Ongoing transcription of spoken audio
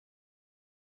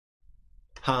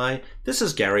Hi, this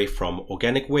is Gary from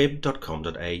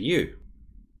organicweb.com.au.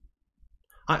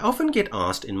 I often get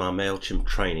asked in my Mailchimp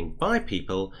training by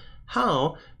people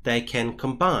how they can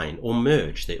combine or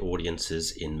merge their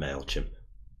audiences in Mailchimp.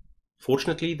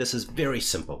 Fortunately, this is very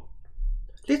simple.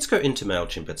 Let's go into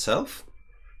Mailchimp itself.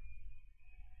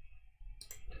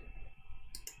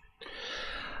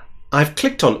 I've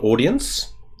clicked on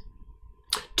Audience.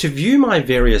 To view my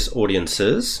various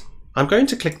audiences, I'm going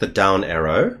to click the down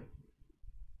arrow.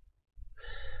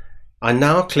 I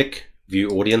now click View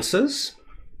Audiences,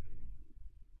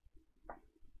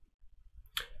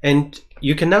 and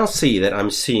you can now see that I'm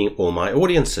seeing all my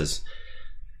audiences.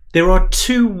 There are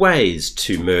two ways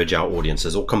to merge our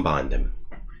audiences or combine them.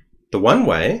 The one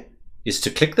way is to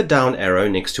click the down arrow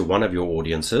next to one of your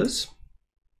audiences.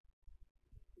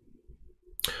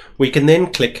 We can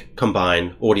then click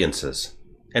Combine Audiences,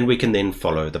 and we can then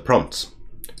follow the prompts.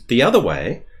 The other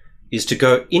way is to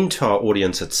go into our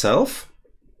audience itself.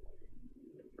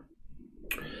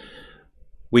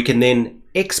 We can then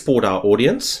export our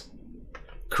audience,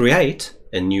 create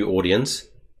a new audience,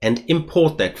 and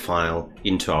import that file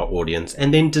into our audience,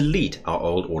 and then delete our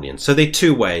old audience. So there are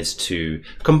two ways to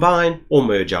combine or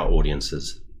merge our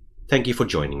audiences. Thank you for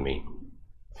joining me.